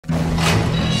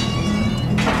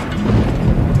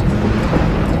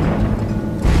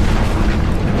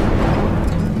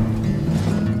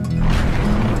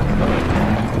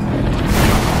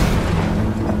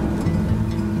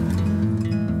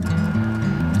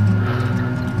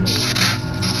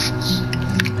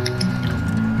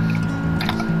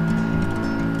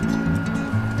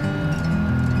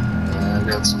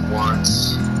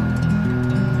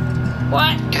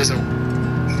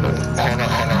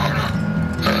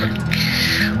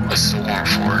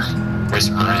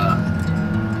Sprint.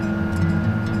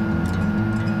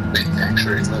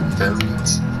 Actually, no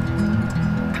pheasants.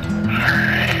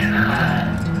 Alright.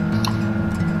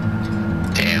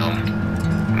 Damn.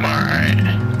 Alright.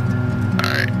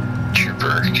 Alright.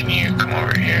 Trooper, can you come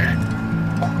over here?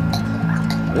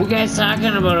 What are you guys talking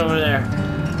about over there?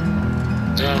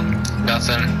 No,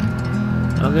 nothing.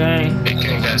 Okay. Hey,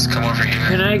 can you guys come over here?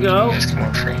 Can I go? Can you guys come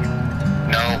over here?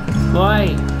 No.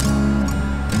 Why?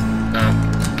 No.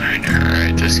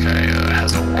 Alright, this guy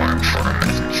has a warrant for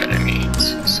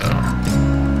methamphetamines, so...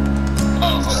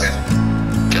 Oh, okay.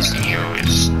 Guessing he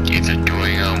was either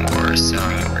doing them or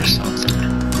selling them or something.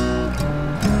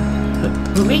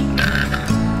 Who, me? No.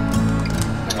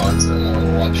 Oh, it's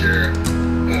we'll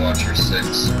watch your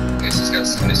 6. In case he's got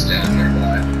somebody standing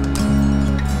nearby.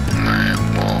 Alright,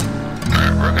 well...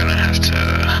 Alright, we're gonna have to...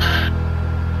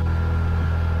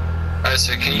 Alright,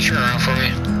 so can you turn around for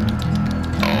me?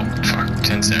 Oh, fuck,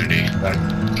 1070.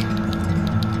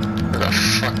 Where the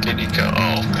fuck did he go?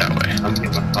 Oh, that way. I'm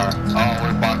getting my car. Oh,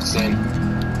 we're boxing.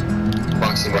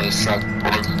 Boxing by this truck.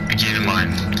 Get in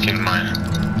mine. Get in mine.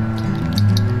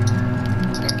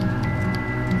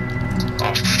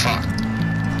 Oh, fuck.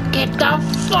 Get the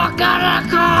fuck out of the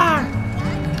car!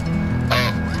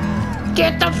 Oh.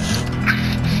 Get the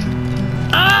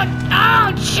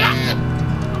Oh, shit!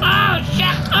 Oh,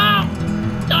 shit! Oh!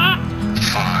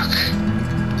 Fuck.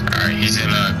 Alright, he's in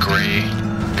a gray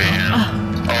van.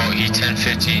 Oh,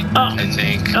 E1050, I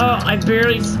think. Oh, I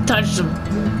barely touched him.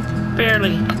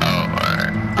 Barely. Oh,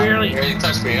 alright. Barely. Yeah, you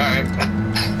touched me, alright.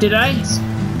 Did I?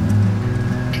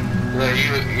 No,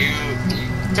 you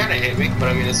kind of hit me, but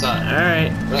I mean, it's not.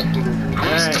 Alright.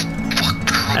 Alright.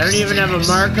 I don't even have a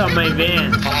mark on my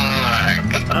van. Fuck.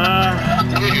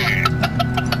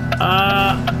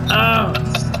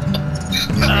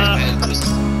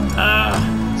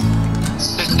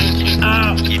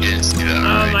 You didn't see that,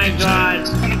 Oh right? my god.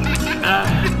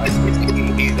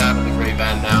 He's out of the gray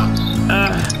van now.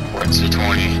 What's the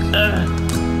 20?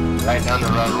 Right down the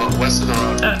road, west of the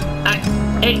road.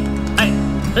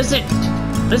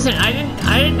 Listen, I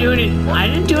didn't do anything. I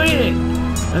didn't do anything.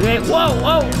 Okay,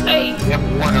 whoa, hey. You have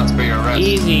one else for your arrest.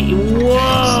 Easy,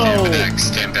 whoa.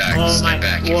 Stand back, Oh stand my,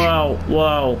 back.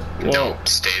 whoa. Don't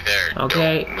stay there.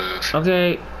 Okay. Don't move.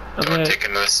 Okay. Don't take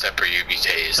another step or you'll be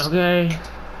tased. Okay.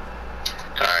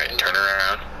 Alright, turn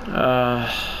around.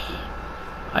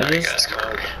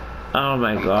 Oh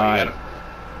my god.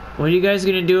 What are you guys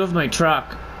gonna do with my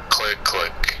truck?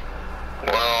 Click.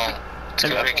 Well, it's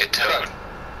gonna make it towed.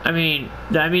 I mean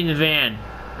the van.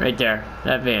 Right there.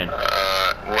 That van.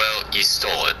 Well, you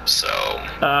stole it, so,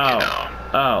 Oh. you know.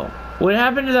 Oh. What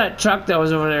happened to that truck that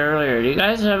was over there earlier? Do you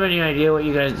guys have any idea what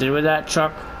you guys did with that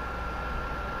truck?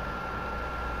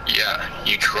 Yeah,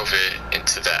 you drove it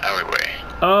into the alleyway.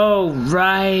 Oh,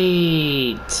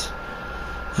 right.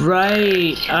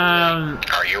 Right.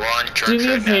 Are you on drugs Do me a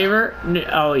right favor.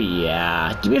 Oh,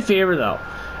 yeah. Do me a favor, though.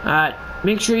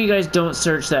 Make sure you guys don't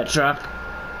search that truck.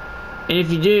 And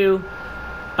if you do,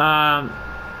 I'm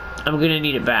gonna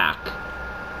need it back.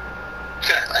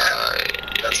 Yeah, alright.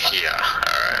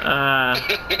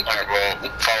 Alright,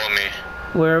 well, follow me.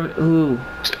 Where? Who?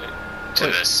 To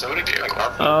this soda vehicle.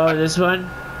 Oh, this one?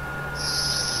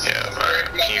 Yeah, alright.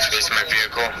 Can you face my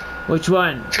vehicle? Which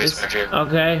one? Face my vehicle.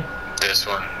 Okay. This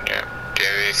one, yeah. Do you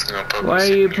have anything on purpose? Why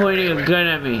are you pointing a gun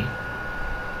at me?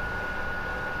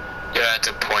 Yeah, I had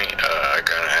to point a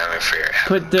gun at me for your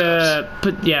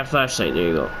yeah, flashlight, there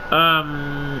you go.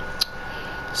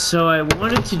 So I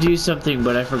wanted to do something,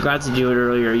 but I forgot to do it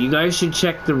earlier. You guys should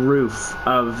check the roof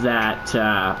of that,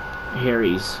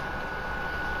 Harry's.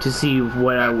 To see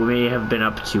what I may have been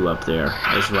up to up there,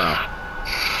 as well.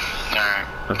 Alright.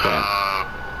 Okay.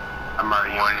 I'm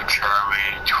already on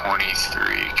Charlie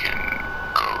 23 can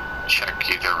go check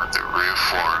either the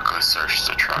roof or go search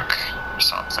the truck or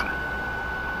something.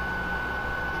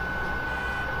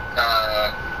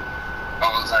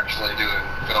 I was actually going,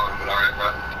 but alright,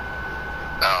 bro.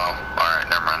 Oh, alright,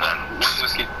 never mind then.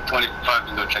 Whiskey 25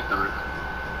 and go check the roof.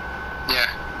 Yeah.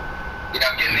 Yeah,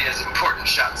 I'm getting these important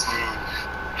shots.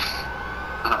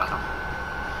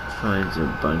 Finds a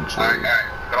bunch of... Alright.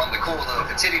 But on the cool though,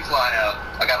 if a titty fly out,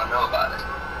 I gotta know about it.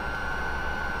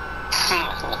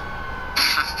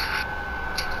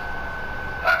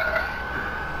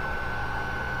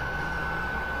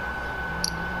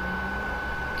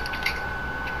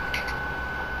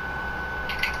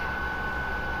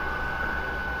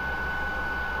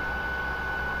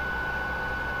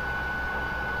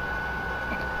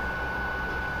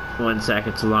 1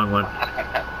 second, it's a long one.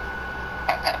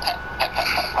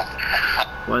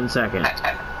 1 second.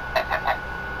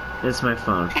 It's my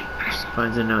phone.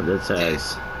 Finds a note that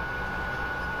says,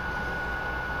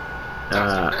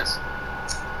 Nice.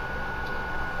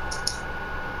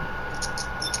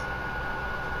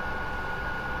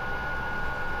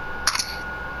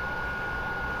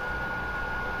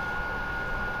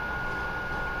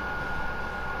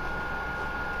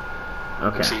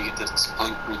 Okay. Make sure you get this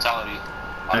police brutality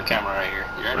on camera right here.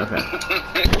 You ready? Okay.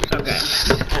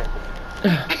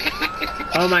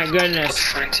 Oh my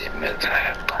goodness.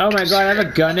 Oh my god, I have a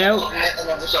gun out.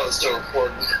 I wish I was still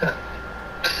recording.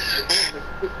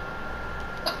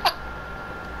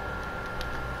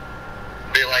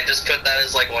 Be like, just put that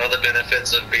as like one of the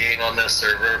benefits of being on this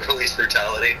server, police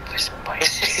brutality.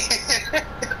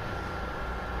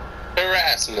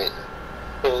 Harassment.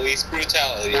 Police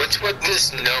brutality. What's with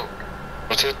this note?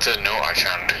 What's with the note I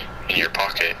found in your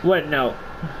pocket? What note?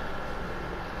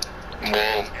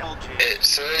 Well, it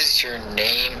says your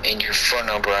name and your phone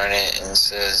number on it, and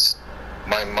says,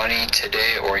 "My money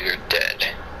today or you're dead."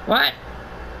 What?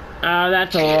 Oh,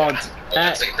 that's old.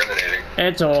 That's incriminating.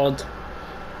 It's old.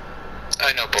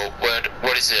 I know, but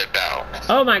what is it about?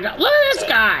 Oh my god, look at this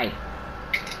guy!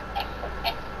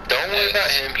 Don't worry about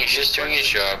him. He's just doing his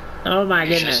job. Oh my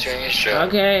He's goodness. just doing his job.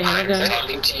 Okay, I'm okay.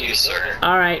 talking to you, sir.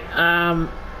 Alright,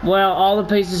 well, all the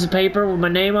pieces of paper with my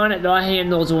name on it, I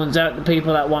hand those ones out to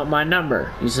people that want my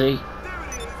number, you see?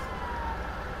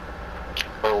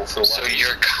 Oh, for So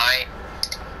you're kind.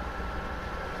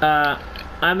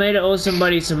 I made owe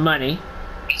somebody some money,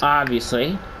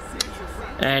 obviously.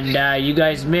 And, you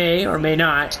guys may or may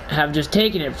not have just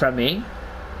taken it from me.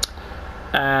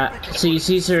 So you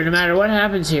see, sir, no matter what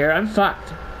happens here, I'm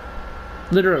fucked.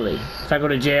 Literally. If I go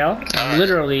to jail,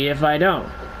 literally if I don't.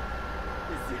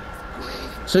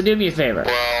 So do me a favor.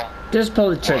 Well, Just pull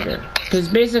the trigger. Because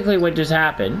basically what just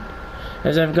happened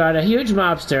is I've got a huge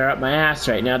mobster up my ass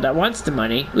right now that wants the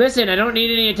money. Listen, I don't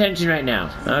need any attention right now.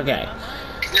 Okay.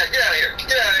 Yeah, get out of here.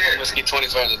 Get out of here. Whiskey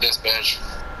 25 to dispatch.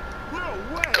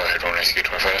 go ahead, Whiskey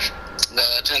 25. The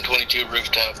 1022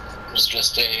 rooftop was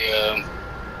just a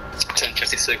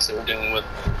 1056 that we're dealing with.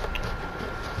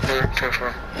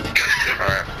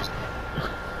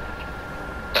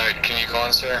 Alright, can you go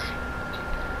on, sir?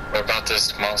 What about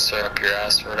this monster up your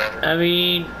ass or whatever? I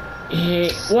mean,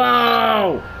 hey,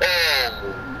 whoa!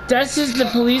 Oh! That's just the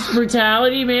police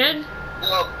brutality, man?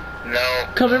 No.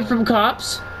 Coming from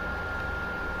cops?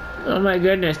 Oh my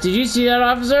goodness. Did you see that,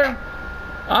 officer?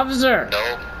 Officer!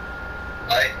 No.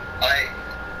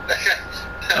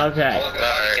 Okay.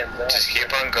 Alright, just keep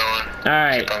on going.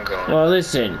 Alright. Keep on going. Well,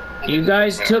 listen. You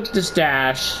guys took the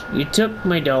stash. You took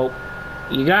my dope.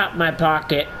 You got my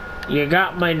pocket. You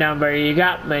got my number. You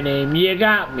got my name. You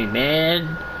got me,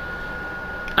 man.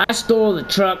 I stole the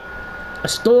truck. I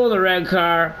stole the red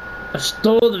car. I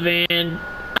stole the van.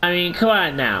 I mean, come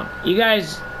on now. You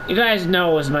guys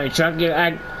know it was my truck.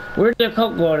 Where'd the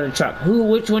coke go to the truck?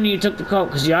 Which one of you took the coke?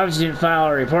 Because you obviously didn't file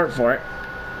a report for it.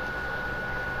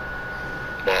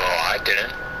 Well, I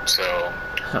didn't, so...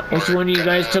 Which one of you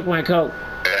guys took my coke?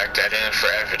 Back that in for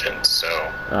evidence,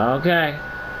 so... Okay.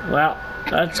 Well,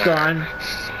 that's gone.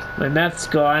 My meth's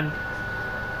gone.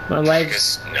 My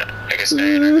legs... I guess now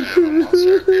you're not gonna have a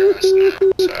monster up your ass now,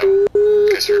 so...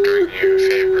 guess we're doing you a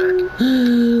favor.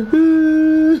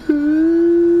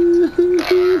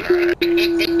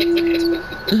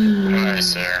 Alright,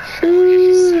 sir.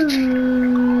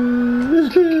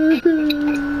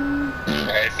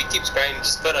 Alright, if he keeps crying,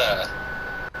 just put a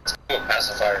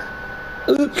pacifier.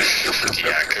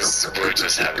 Yeah, because we'll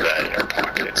just have that in our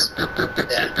pockets.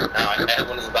 Yeah, no, I have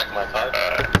one in the back of my car.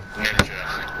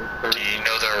 Ninja, do you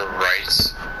know the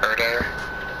rights are there?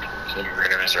 Can you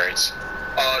read him his rights?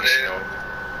 Oh,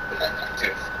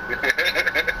 dude.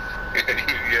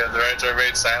 You have the right to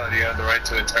remain silent. You have the right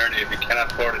to attorney. If you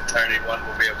cannot afford an attorney, one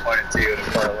will be appointed to you in a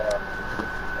court of law.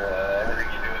 Everything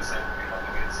you do is said to be held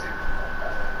against you.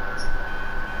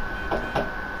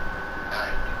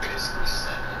 You basically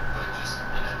said it, but just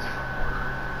in a different order.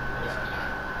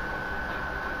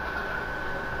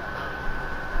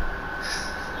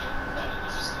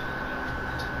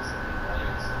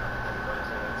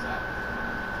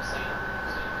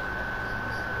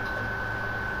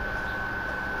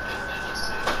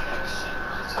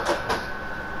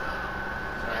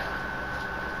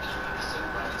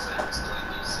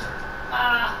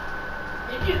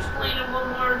 Did you explain it one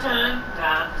more time?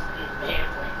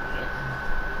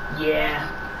 Yeah.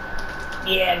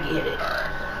 Yeah, I get it.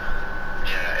 Alright.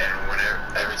 Yeah,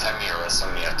 and every time you arrest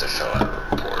someone, you have to fill out a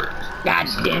report. God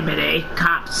damn it, eh?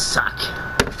 Cops suck.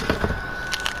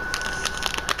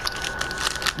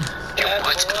 Dude,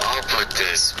 what's up with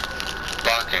this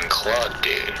fucking clock,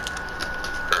 dude?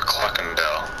 Or clock and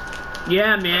bell.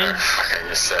 Yeah, Whatever man. the fuck I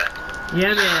just said.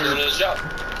 Yeah, Doing man. his job.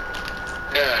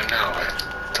 Yeah, I know.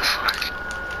 What the fuck?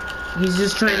 He's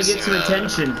just trying to get some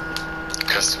attention.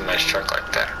 Customized truck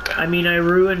like that. I mean, I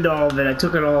ruined all of it. I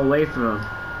took it all away from him.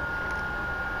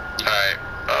 Alright,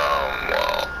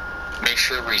 well, make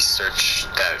sure we search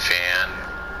that van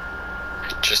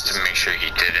just to make sure he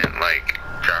didn't, like,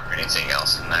 drop anything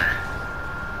else in there.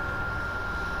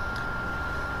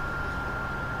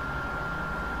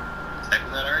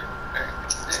 Typing that already?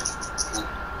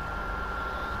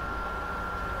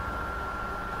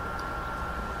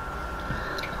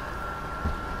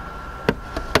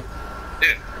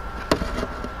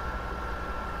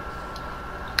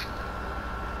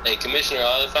 Hey, Commissioner,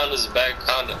 all I found is a bag of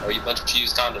condoms, or a bunch of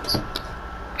used condoms.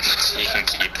 You can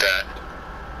keep that.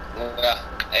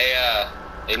 Hey,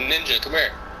 Ninja, come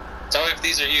here. Tell me if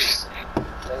these are used.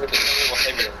 Tell me what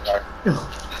heavy they are.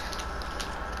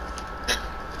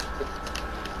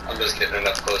 I'm just getting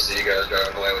enough close to you guys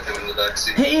driving away with him in the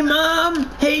backseat. Hey, Mom.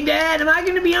 Hey, Dad. Am I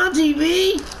going to be on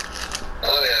TV?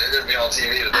 Oh yeah, you're gonna be on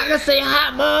TV today. I'm going to say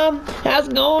hi, Mom. How's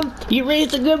it going? You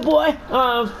raised a good boy?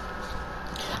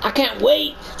 I can't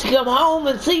wait to come home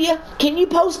and see you. Can you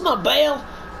post my bail?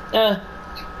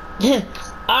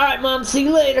 Alright, Mom, see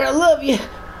you later. I love you.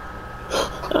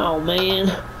 Oh, man.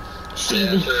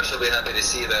 Yeah, I'm sure she'll be happy to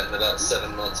see that in about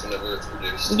 7 months whenever it's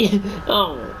produced. Yeah.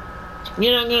 Oh.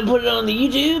 You're not going to put it on the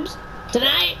YouTubes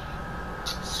tonight?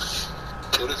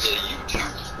 What is a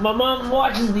YouTube? My mom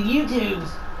watches the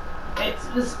YouTubes. It's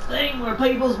this thing where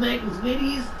people's making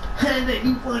videos and they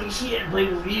do funny shit and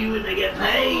people view and they get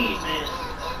paid, man.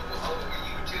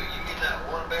 YouTube? You mean that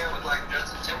one band with like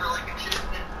Justin Timberlake and shit?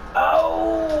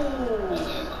 Oh!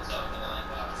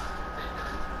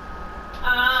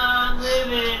 I'm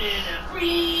living in a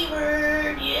free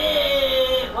bird,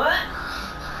 yeah. What?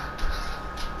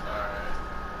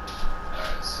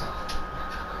 Alright, so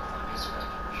he's ready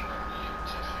to show me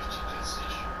to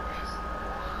decision with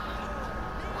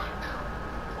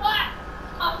What?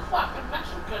 I'm fucking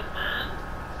Mexican, man.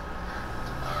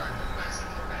 Alright, the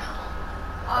Mexican now.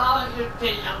 Oh, you're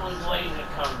thinking I'm only waiting to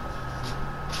come.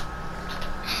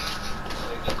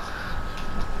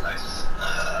 Nice.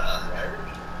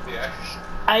 Yeah.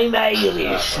 I'm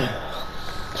Irish.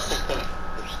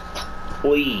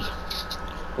 Oi.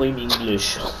 I'm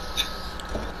English.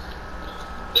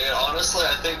 Yeah, honestly,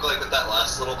 I think like with that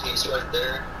last little piece right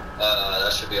there,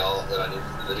 that should be all that I need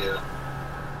for the video.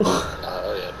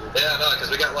 Oh, yeah. Yeah, no, because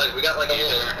we got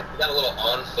a little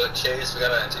on foot chase. We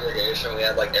got an interrogation. We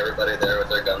had like everybody there with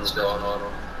their guns drawn on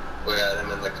them. We had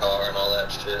him in the car and all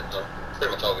that shit. So,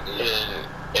 pretty much all we need.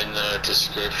 In the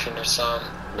description or something,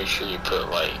 make sure you put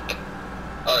like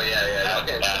Oh yeah.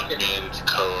 admin,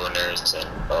 co-owners, and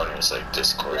owners like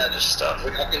Discord and stuff.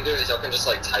 What y'all can do is y'all can just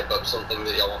like type up something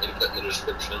that y'all want me to put in the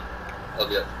description. It'll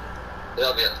be up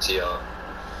to y'all.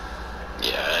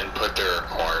 Yeah, and put the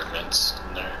requirements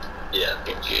in there. Yeah.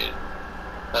 Be good.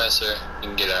 Alright, sir. You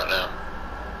can get out now.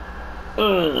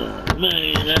 Oh,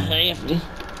 man, that's hefty.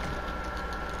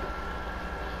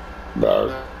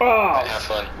 Bro. Oh, Have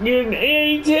fun.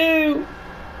 you too.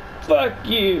 Fuck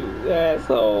you,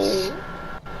 asshole.